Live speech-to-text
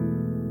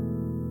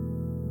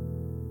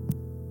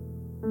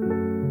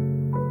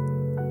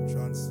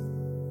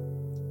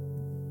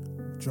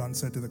John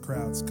said to the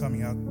crowds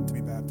coming out to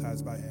be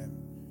baptized by him,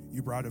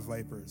 "You brood of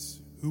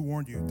vipers, who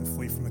warned you to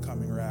flee from the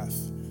coming wrath?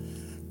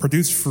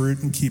 Produce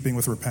fruit in keeping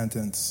with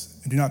repentance,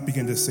 and do not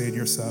begin to say to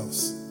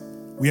yourselves,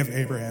 'We have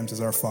Abraham's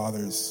as our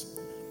fathers.'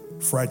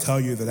 For I tell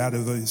you that out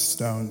of these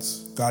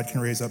stones, God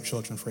can raise up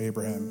children for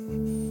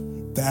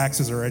Abraham. The axe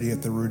is already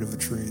at the root of the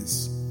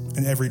trees,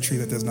 and every tree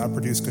that does not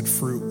produce good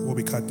fruit will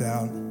be cut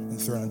down and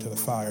thrown into the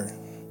fire."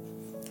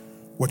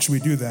 "What should we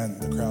do then?"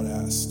 the crowd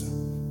asked.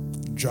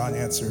 John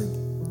answered,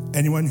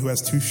 "Anyone who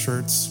has 2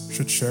 shirts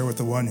should share with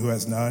the one who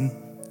has none,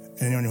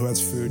 and anyone who has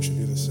food should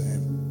do the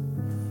same."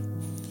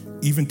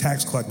 Even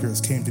tax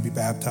collectors came to be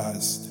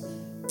baptized.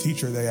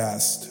 "Teacher," they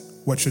asked,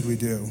 "what should we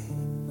do?"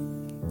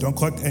 "Don't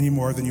collect any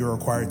more than you are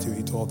required to,"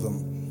 he told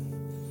them.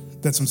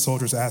 Then some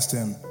soldiers asked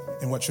him,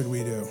 "And what should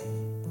we do?"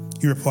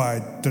 He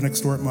replied, "Don't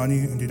extort money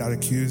and do not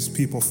accuse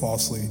people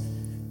falsely.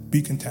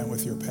 Be content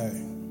with your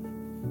pay."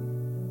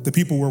 The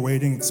people were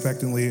waiting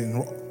expectantly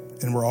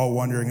and were all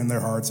wondering in their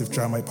hearts if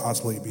John might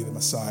possibly be the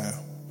Messiah.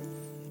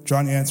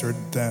 John answered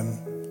them,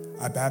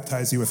 "I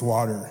baptize you with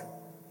water,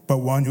 but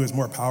one who is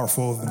more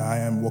powerful than I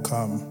am will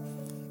come,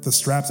 the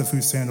straps of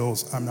whose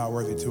sandals I'm not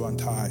worthy to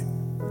untie.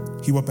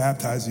 He will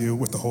baptize you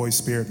with the Holy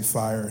Spirit and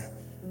fire.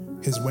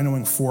 His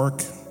winnowing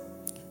fork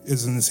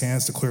is in his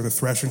hands to clear the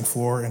threshing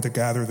floor and to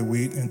gather the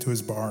wheat into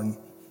his barn,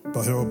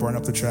 but he will burn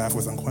up the chaff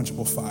with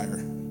unquenchable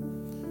fire."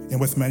 And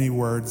with many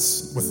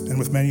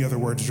other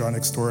words, John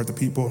exhorted the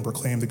people and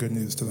proclaimed the good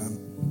news to them.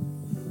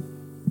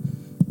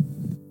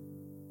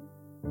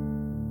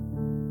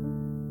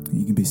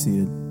 You can be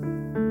seated.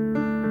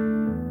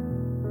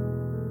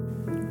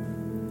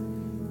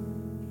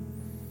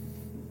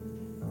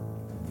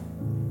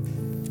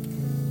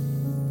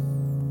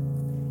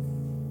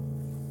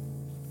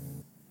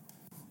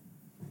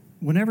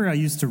 Whenever I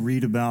used to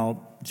read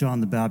about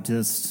John the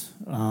Baptist,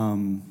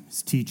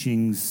 his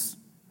teachings,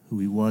 who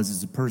he was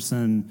as a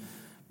person,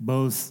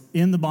 both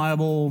in the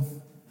Bible,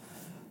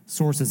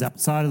 sources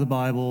outside of the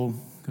Bible,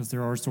 because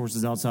there are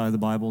sources outside of the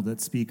Bible that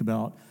speak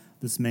about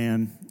this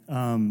man.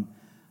 I'm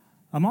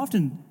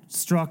often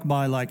struck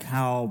by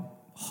how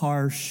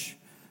harsh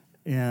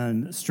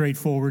and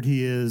straightforward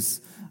he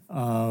is,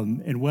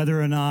 and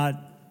whether or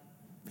not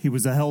he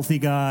was a healthy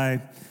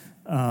guy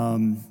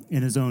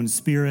in his own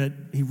spirit.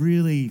 He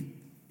really,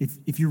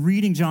 if you're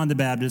reading John the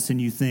Baptist and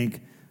you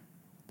think,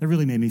 that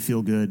really made me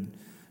feel good,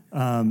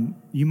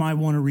 you might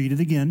want to read it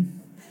again.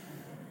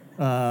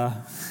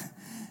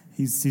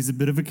 He's a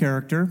bit of a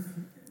character.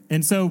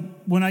 And so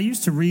when I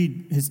used to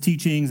read his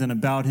teachings and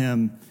about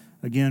him,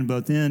 again,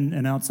 both in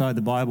and outside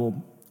the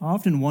Bible, I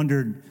often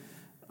wondered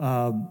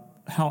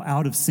how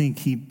out of sync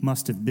he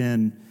must have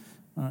been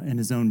in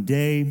his own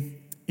day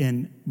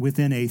and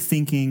within a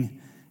thinking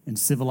and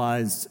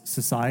civilized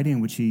society in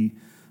which he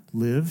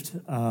lived.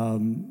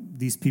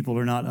 These people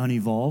are not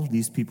unevolved.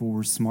 These people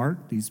were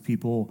smart. These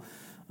people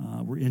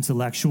were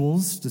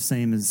intellectuals, the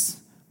same as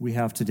we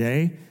have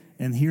today.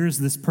 And here's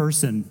this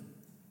person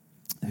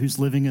who's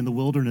living in the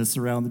wilderness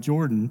around the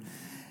Jordan,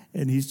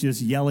 and he's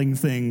just yelling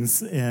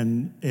things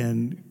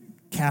and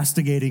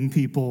castigating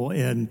people,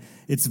 and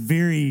it's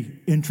very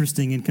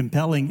interesting and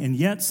compelling, and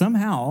yet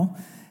somehow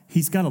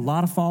he's got a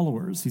lot of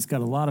followers. He's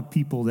got a lot of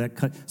people that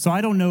cut. So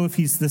I don't know if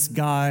he's this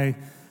guy,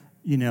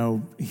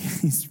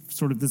 he's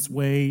sort of this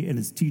way in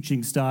his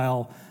teaching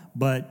style,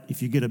 but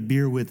if you get a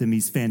beer with him,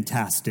 he's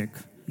fantastic.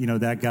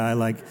 That guy,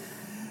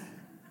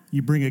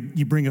 you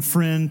bring a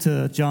friend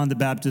to John the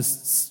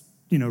Baptist's,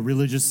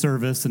 religious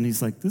service, and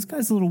he's like, this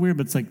guy's a little weird,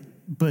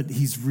 but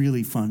he's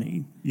really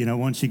funny,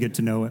 once you get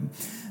to know him.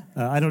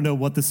 I don't know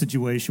what the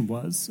situation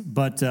was,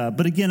 but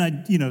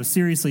again,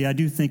 seriously, I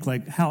do think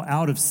how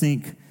out of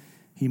sync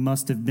he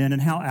must have been,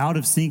 and how out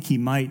of sync he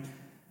might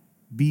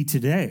be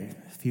today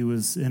if he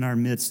was in our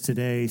midst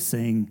today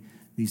saying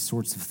these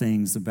sorts of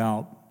things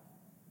about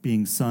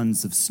being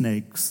sons of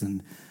snakes,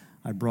 and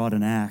I brought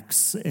an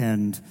axe,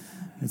 and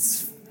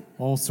it's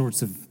all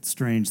sorts of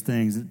strange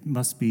things. It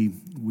must be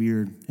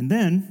weird. And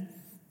then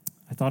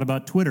I thought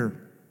about Twitter.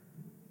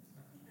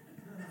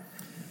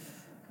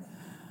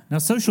 Now,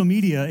 social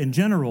media in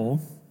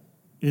general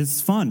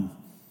is fun.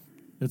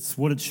 It's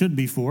what it should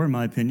be for, in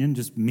my opinion,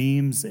 just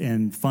memes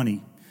and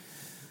funny.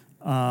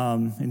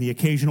 And the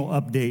occasional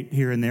update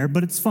here and there,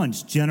 but it's fun.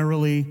 It's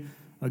generally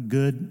a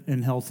good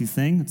and healthy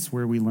thing. It's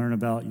where we learn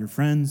about your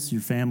friends,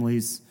 your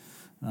families,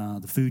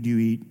 the food you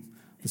eat,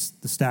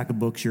 the stack of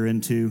books you're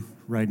into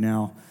right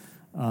now,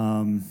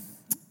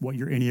 what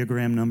your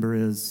Enneagram number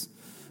is.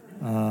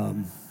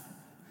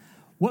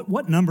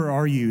 What number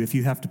are you if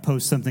you have to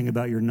post something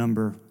about your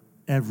number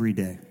every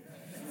day?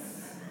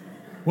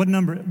 What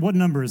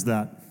number is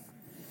that?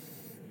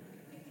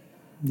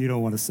 You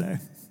don't want to say.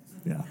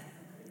 Yeah.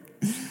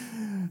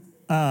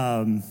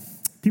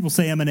 People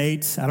say I'm an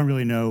 8. I don't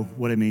really know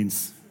what it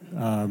means.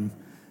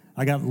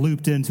 I got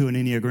looped into an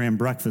Enneagram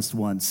breakfast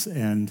once,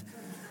 and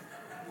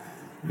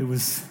it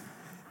was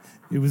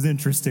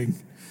interesting.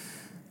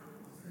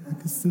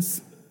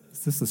 Is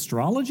this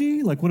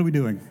astrology? What are we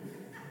doing?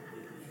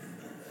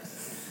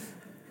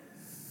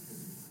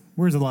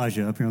 Where's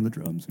Elijah up here on the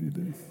drums?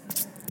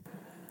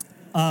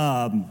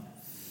 No,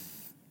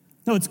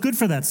 it's good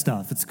for that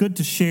stuff. It's good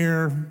to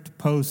share, to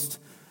post.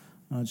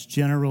 It's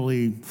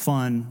generally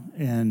fun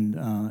and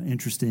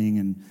interesting,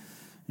 and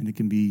it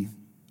can be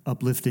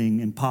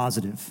uplifting and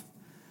positive.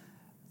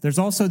 There's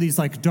also these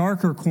like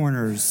darker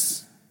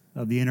corners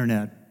of the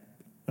internet,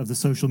 of the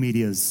social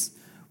medias,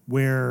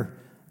 where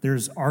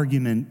there's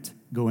argument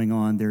going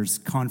on, there's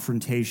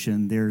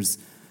confrontation, there's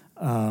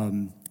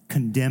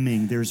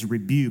condemning, there's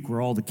rebuke, where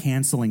all the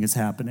canceling is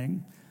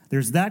happening.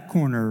 There's that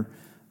corner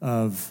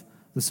of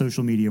the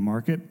social media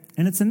market,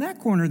 and it's in that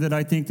corner that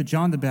I think that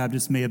John the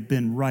Baptist may have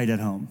been right at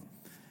home.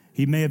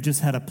 He may have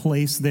just had a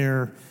place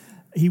there.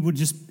 He would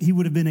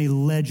have been a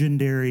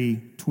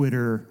legendary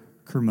Twitter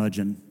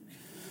curmudgeon.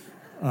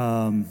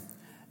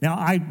 Now,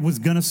 I was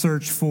going to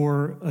search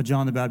for a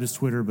John the Baptist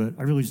Twitter, but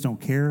I really just don't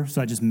care,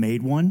 so I just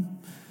made one.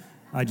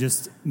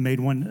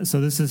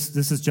 So this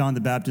is John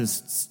the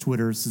Baptist's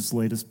Twitter. It's his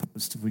latest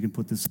post. If we can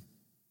put this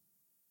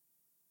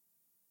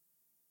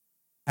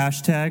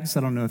hashtags,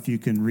 I don't know if you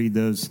can read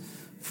those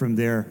from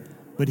there,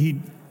 but he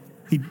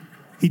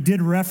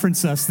did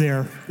reference us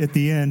there at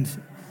the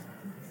end.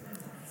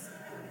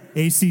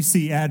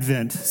 ACC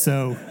Advent,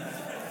 so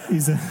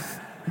he's a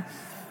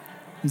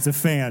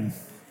fan.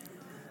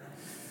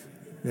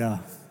 Yeah,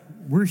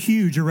 we're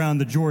huge around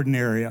the Jordan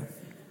area.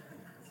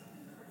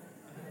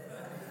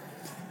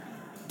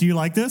 Do you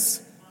like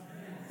this?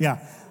 Yeah,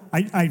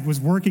 I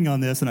was working on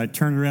this, and I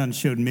turned around and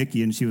showed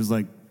Mickey, and she was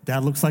like,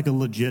 "That looks like a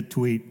legit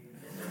tweet."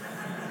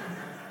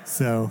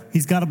 So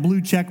he's got a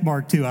blue check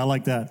mark too. I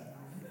like that.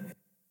 If you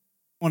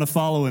want to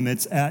follow him,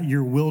 it's at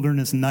Your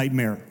Wilderness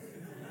Nightmare.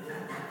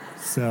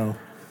 So,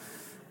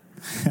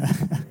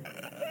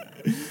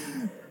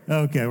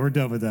 okay, we're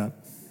done with that.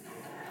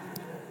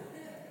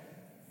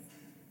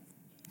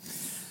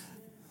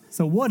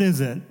 So what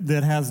is it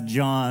that has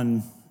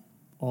John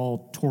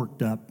all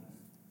torqued up?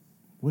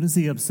 What is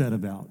he upset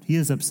about? He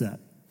is upset.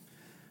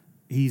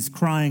 He's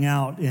crying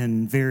out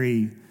in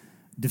very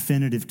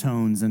definitive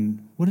tones.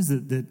 And what is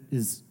it that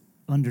is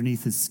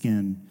underneath his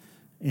skin?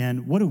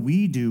 And what do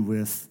we do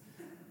with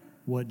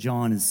what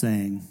John is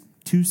saying?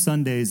 2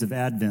 Sundays of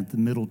Advent, the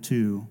middle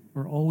two,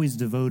 are always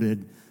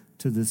devoted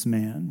to this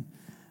man.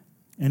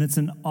 And it's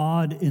an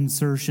odd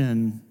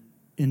insertion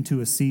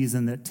into a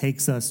season that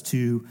takes us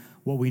to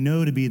what we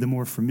know to be the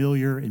more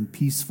familiar and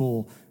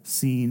peaceful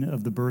scene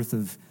of the birth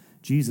of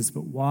Jesus.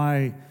 But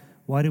why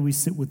do we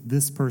sit with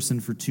this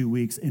person for 2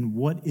 weeks? And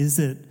what is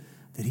it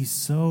that he's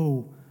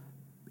so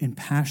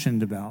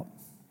impassioned about?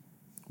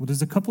 Well,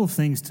 there's a couple of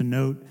things to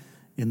note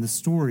in the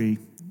story,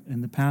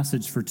 in the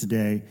passage for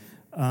today.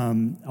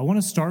 I want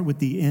to start with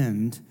the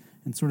end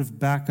and sort of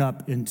back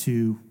up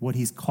into what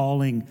he's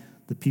calling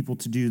the people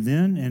to do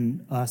then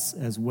and us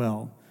as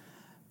well.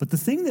 But the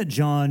thing that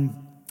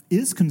John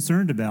is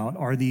concerned about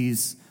are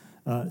these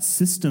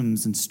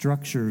systems and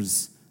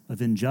structures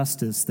of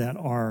injustice that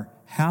are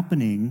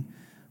happening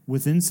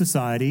within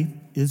society,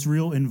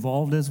 Israel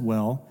involved as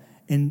well,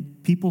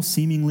 and people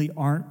seemingly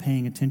aren't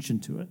paying attention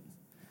to it.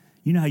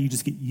 You know how you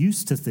just get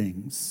used to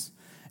things,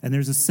 and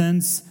there's a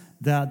sense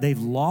that they've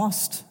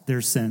lost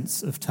their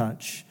sense of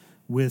touch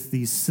with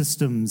these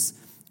systems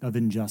of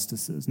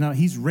injustices. Now,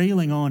 he's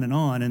railing on,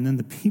 and then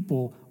the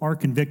people are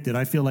convicted.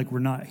 I feel like we're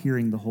not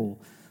hearing the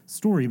whole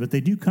story, but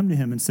they do come to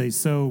him and say,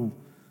 "So,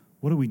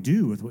 what do we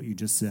do with what you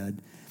just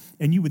said?"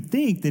 And you would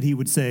think that he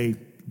would say,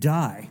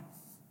 "Die.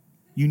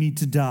 You need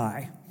to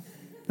die."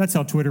 That's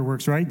how Twitter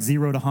works, right?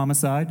 0 to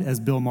homicide, as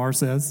Bill Maher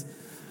says.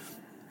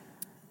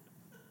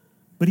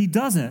 But he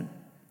doesn't.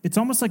 It's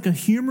almost like a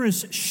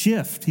humorous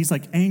shift. He's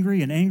like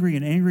angry and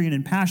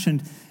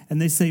impassioned.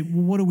 And they say,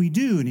 "Well, what do we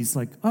do?" And he's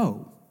like,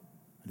 "Oh,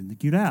 I didn't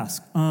think you'd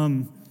ask.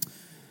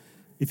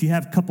 If you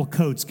have a couple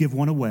coats, give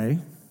one away.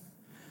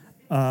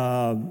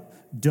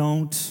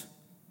 Don't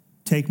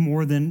take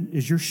more than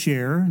is your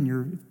share in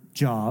your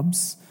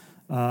jobs.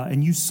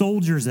 And you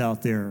soldiers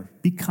out there,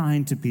 be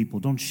kind to people.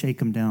 Don't shake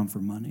them down for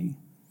money."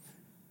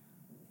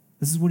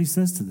 This is what he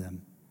says to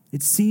them.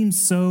 It seems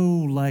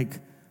so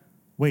like,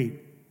 wait,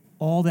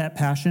 all that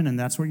passion, and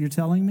that's what you're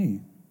telling me?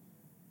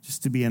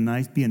 Just to be a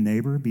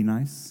neighbor, be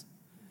nice?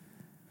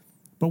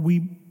 But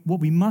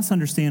what we must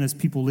understand as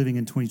people living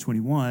in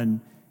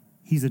 2021,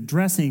 he's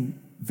addressing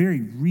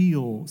very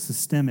real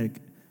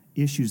systemic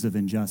issues of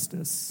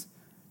injustice.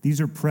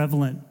 These are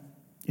prevalent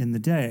in the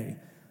day.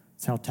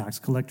 It's how tax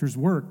collectors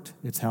worked.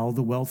 It's how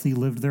the wealthy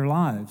lived their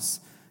lives.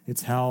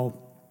 It's how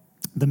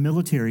the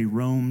military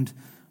roamed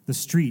the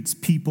streets.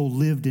 People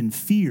lived in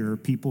fear.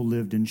 People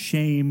lived in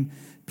shame.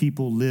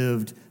 People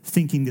lived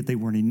thinking that they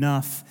weren't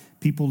enough.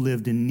 People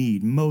lived in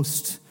need.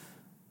 Most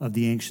of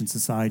the ancient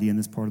society in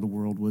this part of the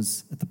world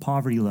was at the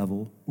poverty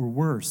level or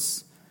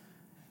worse.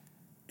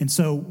 And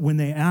so when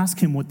they ask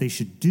him what they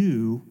should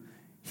do,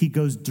 he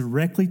goes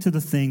directly to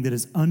the thing that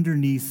is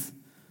underneath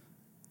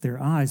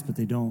their eyes, but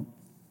they don't.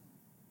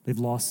 They've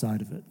lost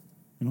sight of it.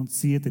 They don't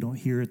see it, they don't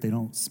hear it, they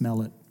don't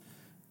smell it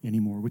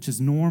anymore, which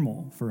is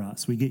normal for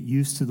us. We get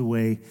used to the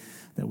way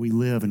that we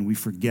live, and we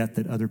forget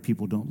that other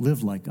people don't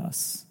live like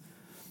us.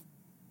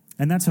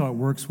 And that's how it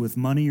works with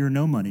money or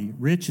no money.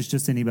 Rich is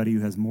just anybody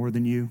who has more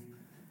than you,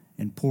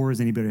 and poor is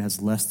anybody who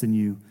has less than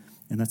you,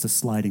 and that's a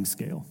sliding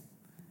scale.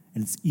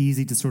 And it's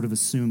easy to sort of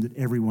assume that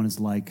everyone is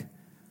like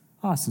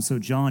us. And so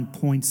John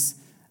points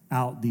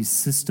out these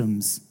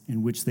systems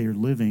in which they are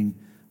living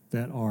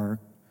that are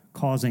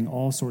causing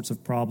all sorts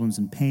of problems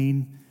and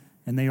pain,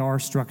 and they are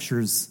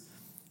structures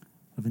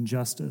of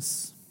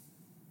injustice.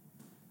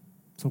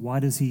 So why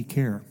does he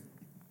care?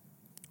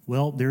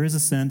 Well, there is a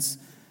sense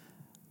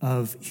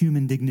of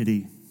human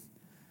dignity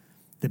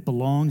that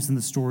belongs in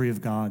the story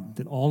of God,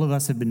 that all of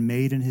us have been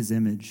made in his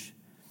image.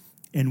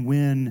 And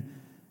when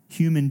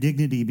human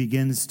dignity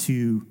begins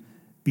to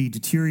be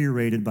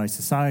deteriorated by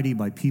society,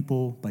 by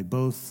people, by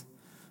both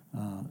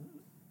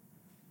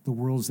the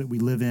worlds that we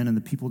live in and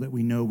the people that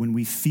we know, when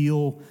we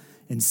feel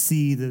and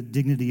see the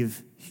dignity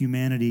of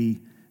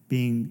humanity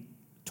being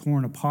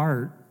torn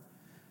apart,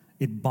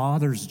 it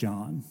bothers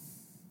John.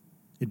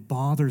 It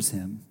bothers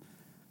him.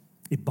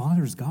 It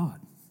bothers God.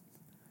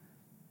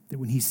 That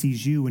when he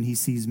sees you, when he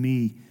sees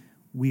me,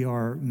 we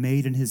are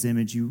made in his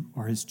image, you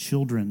are his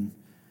children.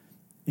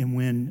 And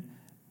when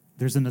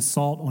there's an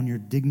assault on your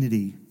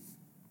dignity,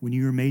 when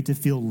you are made to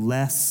feel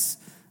less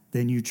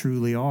than you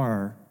truly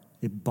are,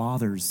 it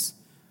bothers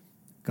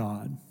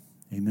God.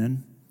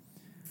 Amen?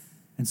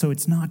 And so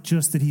it's not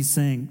just that he's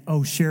saying,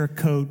 oh, share a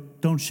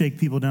coat, don't shake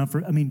people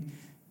down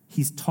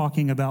he's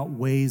talking about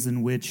ways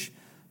in which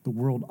the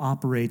world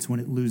operates when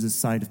it loses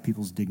sight of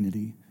people's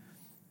dignity.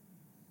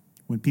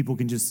 When people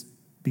can just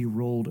be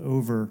rolled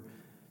over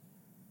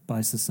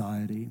by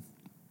society.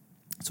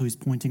 So he's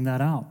pointing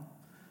that out.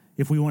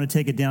 If we want to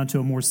take it down to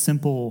a more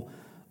simple,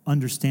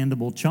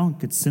 understandable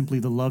chunk, it's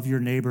simply to love your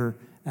neighbor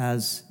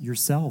as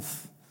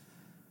yourself.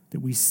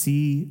 That we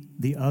see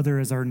the other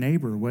as our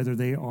neighbor, whether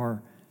they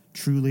are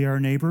truly our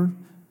neighbor,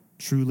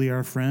 truly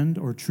our friend,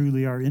 or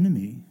truly our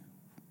enemy.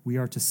 We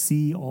are to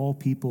see all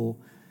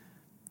people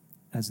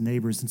as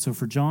neighbors. And so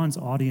for John's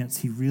audience,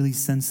 he really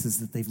senses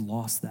that they've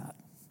lost that.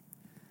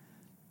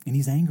 And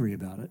he's angry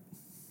about it.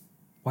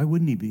 Why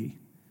wouldn't he be?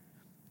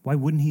 Why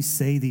wouldn't he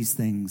say these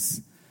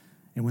things?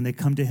 And when they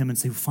come to him and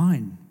say,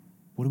 fine,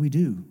 what do we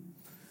do?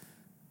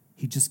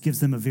 He just gives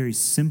them a very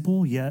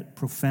simple yet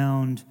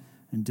profound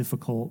and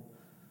difficult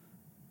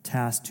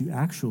task to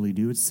actually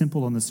do. It's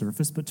simple on the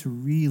surface, but to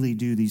really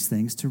do these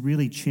things, to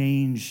really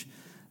change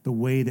the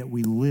way that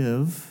we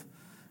live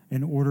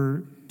in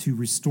order to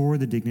restore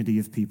the dignity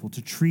of people,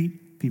 to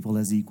treat people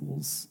as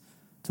equals,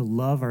 to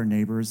love our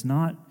neighbors,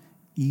 not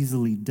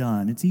easily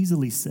done. It's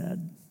easily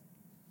said.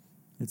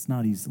 It's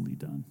not easily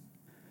done.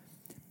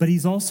 But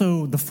he's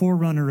also the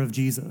forerunner of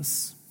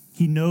Jesus.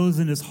 He knows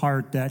in his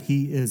heart that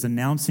he is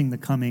announcing the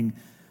coming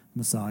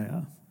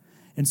Messiah.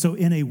 And so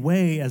in a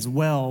way as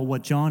well,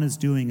 what John is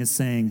doing is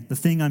saying, the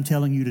thing I'm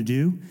telling you to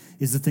do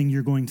is the thing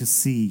you're going to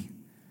see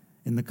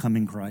in the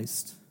coming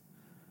Christ.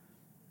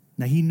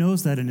 Now, he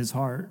knows that in his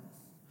heart.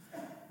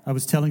 I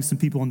was telling some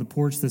people on the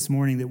porch this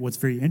morning that what's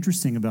very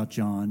interesting about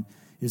John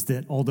is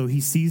that although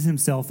he sees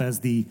himself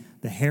as the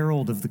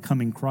herald of the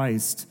coming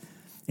Christ,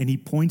 and he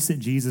points at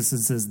Jesus and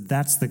says,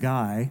 that's the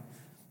guy,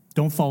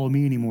 don't follow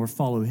me anymore,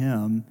 follow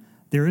him,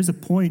 there is a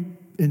point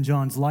in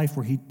John's life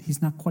where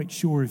he's not quite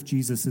sure if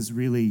Jesus is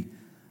really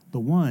the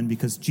one,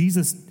 because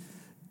Jesus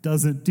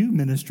doesn't do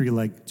ministry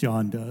like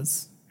John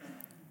does.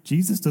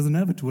 Jesus doesn't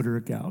have a Twitter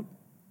account.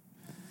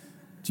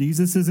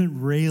 Jesus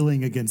isn't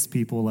railing against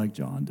people like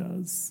John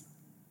does.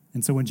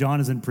 And so when John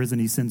is in prison,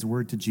 he sends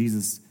word to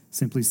Jesus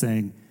simply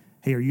saying,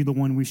 hey, are you the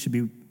one we should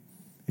be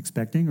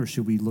expecting, or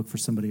should we look for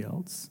somebody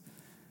else?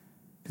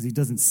 Because he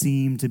doesn't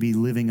seem to be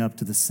living up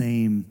to the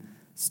same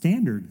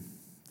standard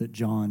that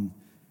John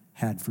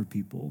had for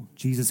people.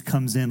 Jesus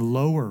comes in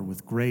lower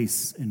with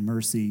grace and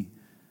mercy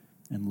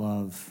and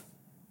love,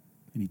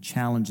 and he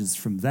challenges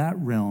from that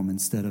realm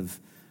instead of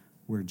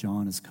where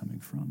John is coming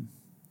from.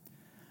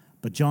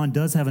 But John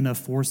does have enough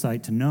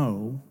foresight to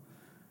know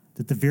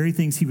that the very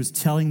things he was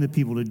telling the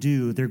people to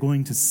do, they're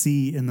going to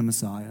see in the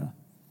Messiah.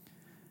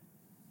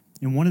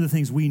 And one of the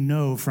things we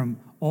know from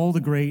all the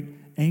great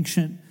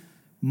ancient,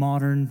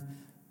 modern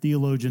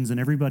theologians and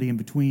everybody in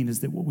between is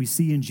that what we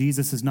see in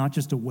Jesus is not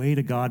just a way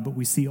to God, but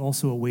we see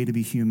also a way to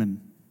be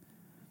human.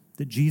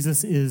 That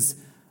Jesus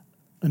is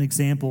an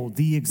example,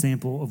 the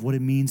example of what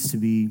it means to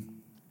be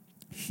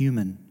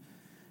human.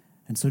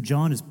 And so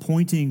John is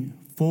pointing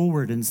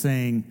forward and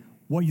saying,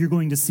 what you're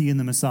going to see in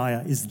the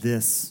Messiah is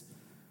this.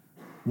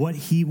 What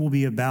he will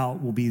be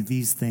about will be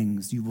these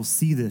things. You will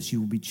see this.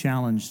 You will be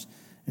challenged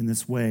in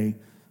this way.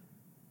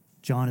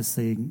 John is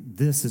saying,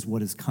 this is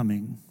what is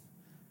coming.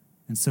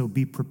 And so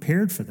be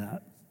prepared for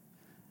that.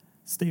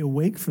 Stay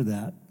awake for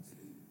that.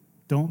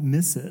 Don't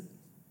miss it.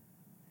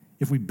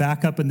 If we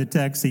back up in the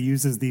text, he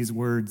uses these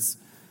words,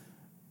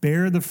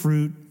 bear the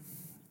fruit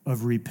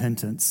of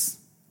repentance.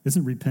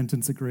 Isn't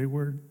repentance a great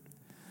word?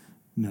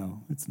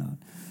 No, it's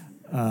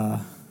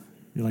not.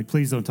 You're like,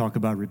 please don't talk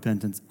about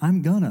repentance.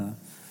 I'm gonna.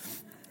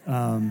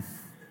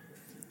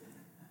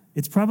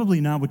 It's probably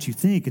not what you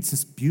think. It's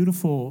this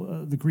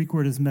beautiful, the Greek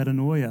word is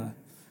metanoia.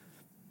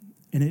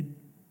 And it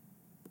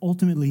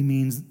ultimately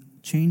means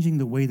changing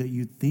the way that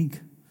you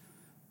think,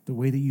 the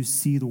way that you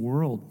see the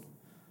world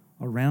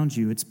around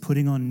you. It's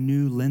putting on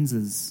new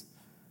lenses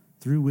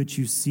through which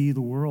you see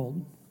the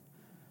world.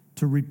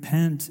 To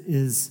repent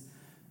is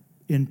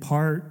in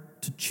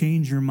part to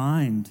change your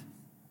mind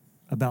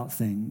about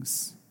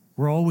things.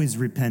 We're always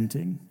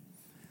repenting.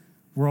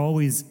 We're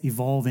always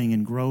evolving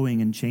and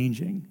growing and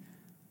changing.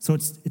 So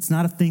it's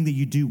not a thing that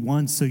you do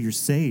once so you're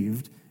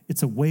saved.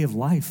 It's a way of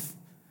life.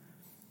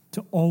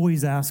 To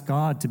always ask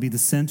God to be the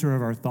center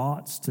of our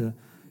thoughts, to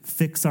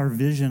fix our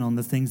vision on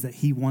the things that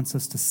he wants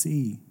us to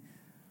see.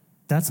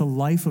 That's a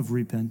life of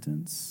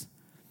repentance.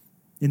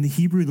 In the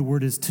Hebrew, the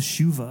word is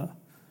teshuvah.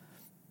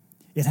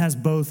 It has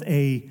both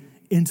a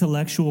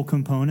intellectual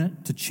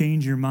component to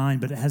change your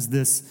mind, but it has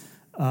this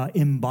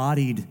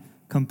embodied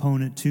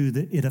component too,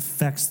 that it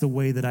affects the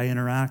way that I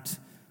interact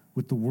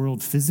with the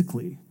world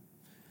physically.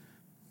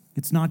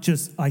 It's not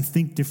just, I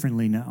think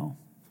differently now.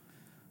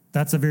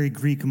 That's a very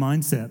Greek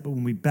mindset, but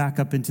when we back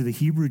up into the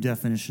Hebrew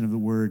definition of the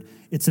word,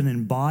 it's an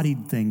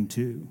embodied thing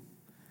too.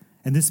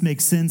 And this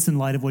makes sense in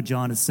light of what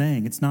John is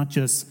saying. It's not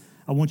just,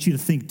 I want you to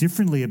think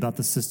differently about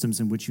the systems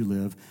in which you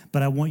live,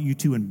 but I want you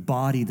to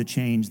embody the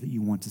change that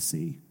you want to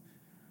see.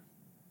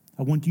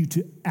 I want you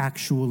to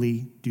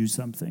actually do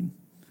something.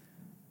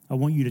 I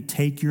want you to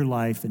take your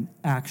life and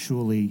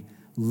actually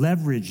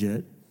leverage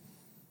it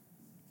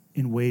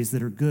in ways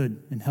that are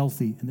good and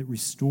healthy and that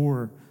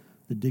restore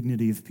the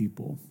dignity of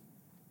people.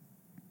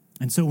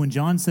 And so when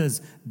John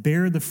says,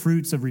 bear the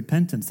fruits of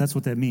repentance, that's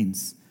what that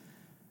means.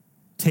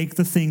 Take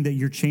the thing that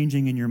you're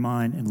changing in your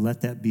mind and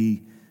let that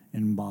be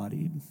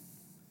embodied.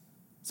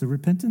 So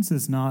repentance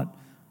is not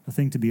a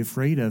thing to be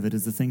afraid of. It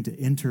is a thing to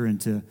enter and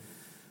to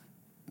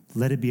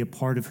let it be a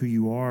part of who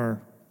you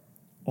are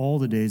all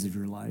the days of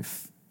your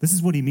life. This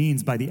is what he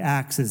means by the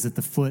axe is at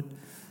the foot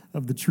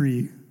of the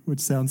tree, which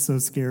sounds so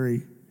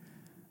scary.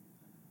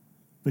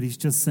 But he's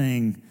just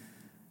saying,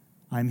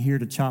 I'm here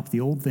to chop the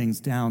old things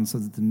down so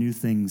that the new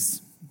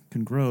things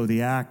can grow.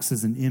 The axe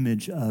is an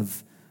image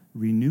of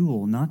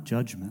renewal, not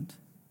judgment.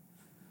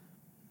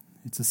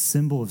 It's a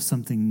symbol of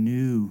something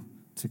new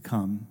to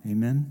come.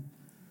 Amen?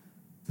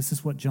 This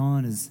is what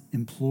John is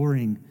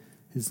imploring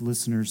his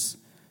listeners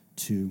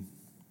to,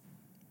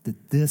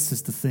 that this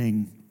is the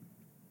thing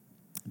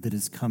that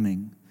is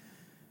coming.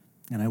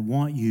 And I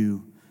want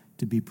you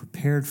to be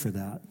prepared for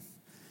that.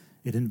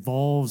 It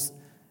involves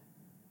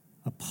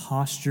a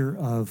posture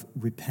of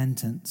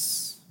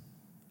repentance,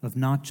 of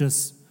not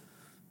just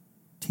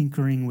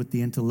tinkering with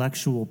the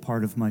intellectual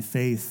part of my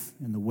faith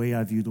and the way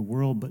I view the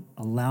world, but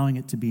allowing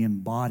it to be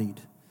embodied.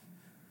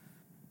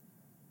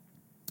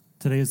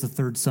 Today is the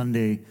third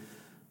Sunday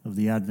of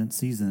the Advent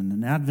season,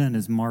 and Advent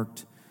is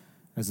marked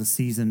as a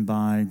season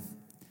by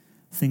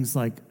things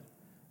like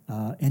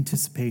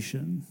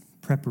anticipation,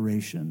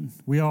 preparation.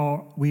 We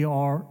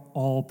are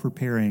all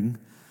preparing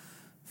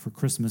for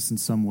Christmas in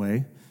some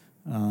way,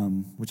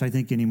 which I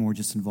think anymore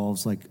just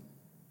involves like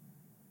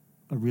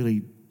a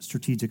really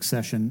strategic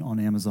session on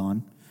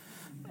Amazon,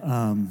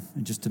 and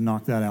just to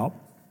knock that out.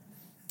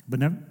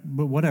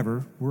 But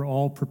whatever, we're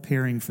all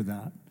preparing for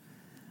that.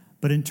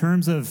 But in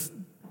terms of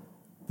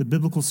the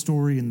biblical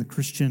story and the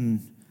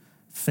Christian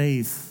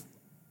faith,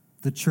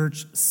 the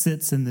church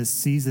sits in this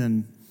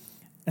season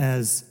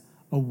as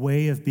a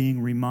way of being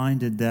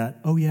reminded that,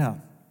 oh yeah,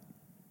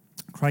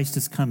 Christ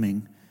is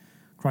coming,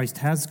 Christ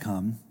has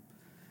come,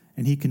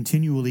 and he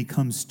continually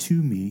comes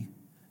to me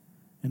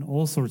in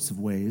all sorts of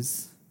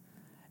ways,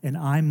 and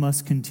I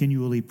must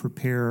continually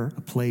prepare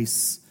a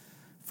place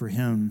for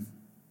him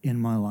in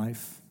my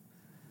life.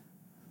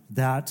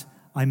 That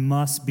I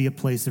must be a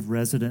place of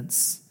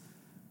residence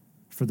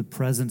for the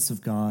presence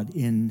of God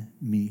in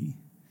me,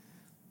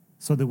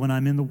 so that when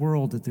I'm in the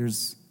world, that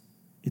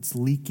it's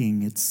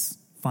leaking, it's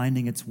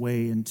finding its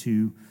way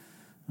into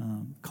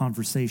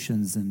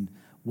conversations and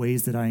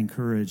ways that I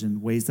encourage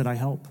and ways that I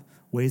help,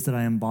 ways that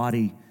I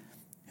embody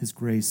his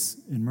grace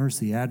and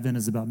mercy. Advent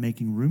is about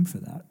making room for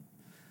that.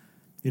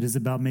 It is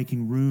about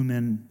making room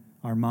in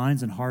our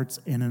minds and hearts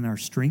and in our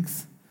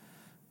strength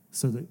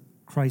so that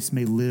Christ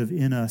may live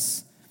in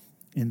us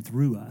and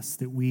through us,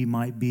 that we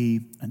might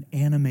be an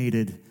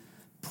animated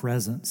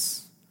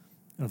presence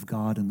of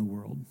God in the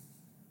world.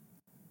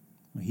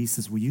 He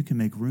says, well, you can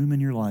make room in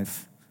your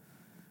life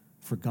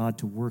for God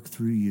to work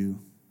through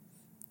you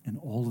in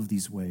all of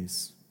these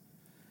ways.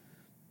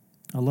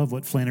 I love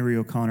what Flannery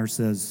O'Connor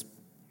says.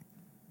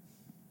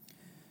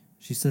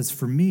 She says,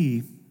 for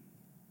me,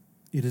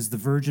 it is the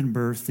virgin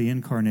birth, the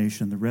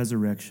incarnation, the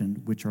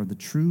resurrection, which are the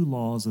true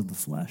laws of the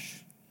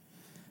flesh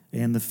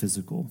and the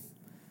physical.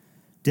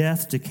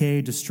 Death,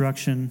 decay,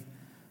 destruction,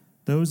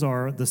 those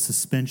are the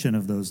suspension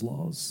of those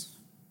laws.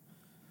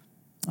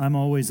 I'm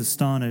always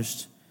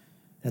astonished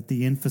at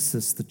the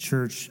emphasis the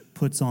church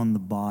puts on the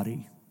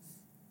body.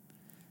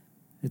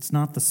 It's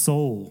not the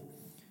soul,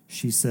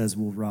 she says,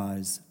 will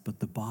rise, but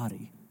the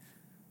body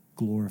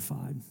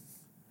glorified.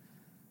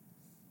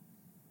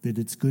 That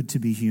it's good to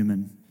be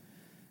human,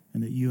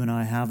 and that you and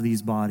I have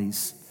these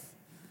bodies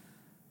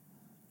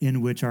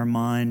in which our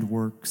mind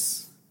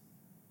works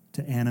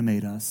to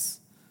animate us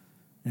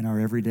in our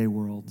everyday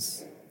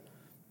worlds.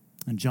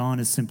 And John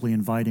is simply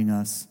inviting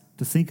us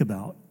to think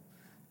about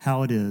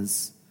how it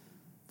is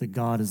that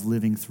God is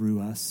living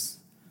through us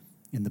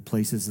in the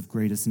places of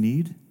greatest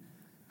need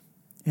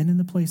and in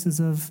the places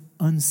of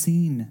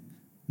unseen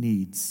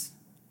needs,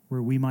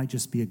 where we might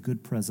just be a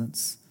good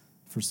presence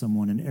for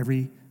someone and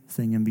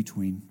everything in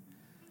between.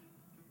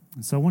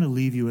 And so I want to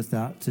leave you with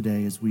that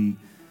today as we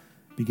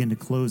begin to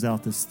close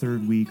out this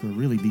third week, or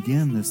really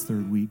begin this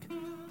third week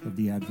of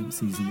the Advent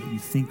season, that you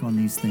think on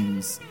these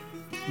things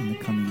in the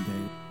coming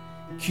day.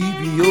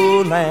 Keep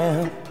your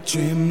lamp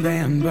trimmed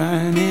and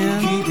burning.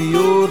 Keep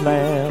your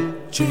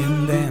lamp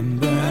trimmed and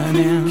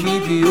burning.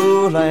 Keep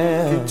your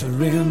lamp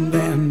trimmed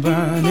and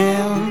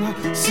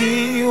burning.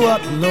 See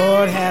what the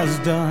Lord has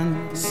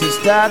done.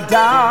 Sister,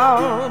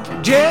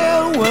 don't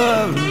get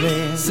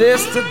worried.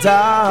 Sister,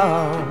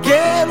 don't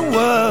get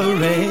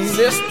worried.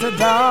 Sister,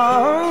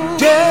 don't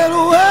get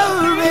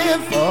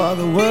worried, for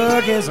the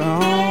work is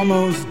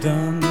almost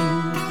done.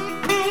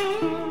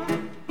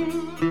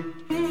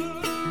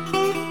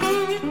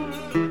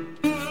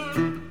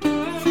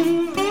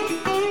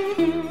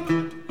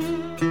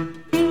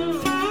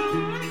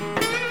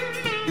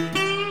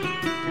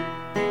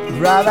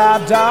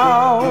 Brother,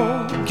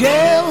 don't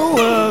get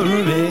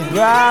worried.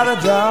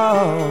 Brother,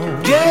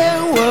 don't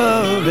get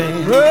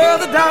worried.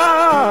 Brother,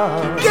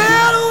 don't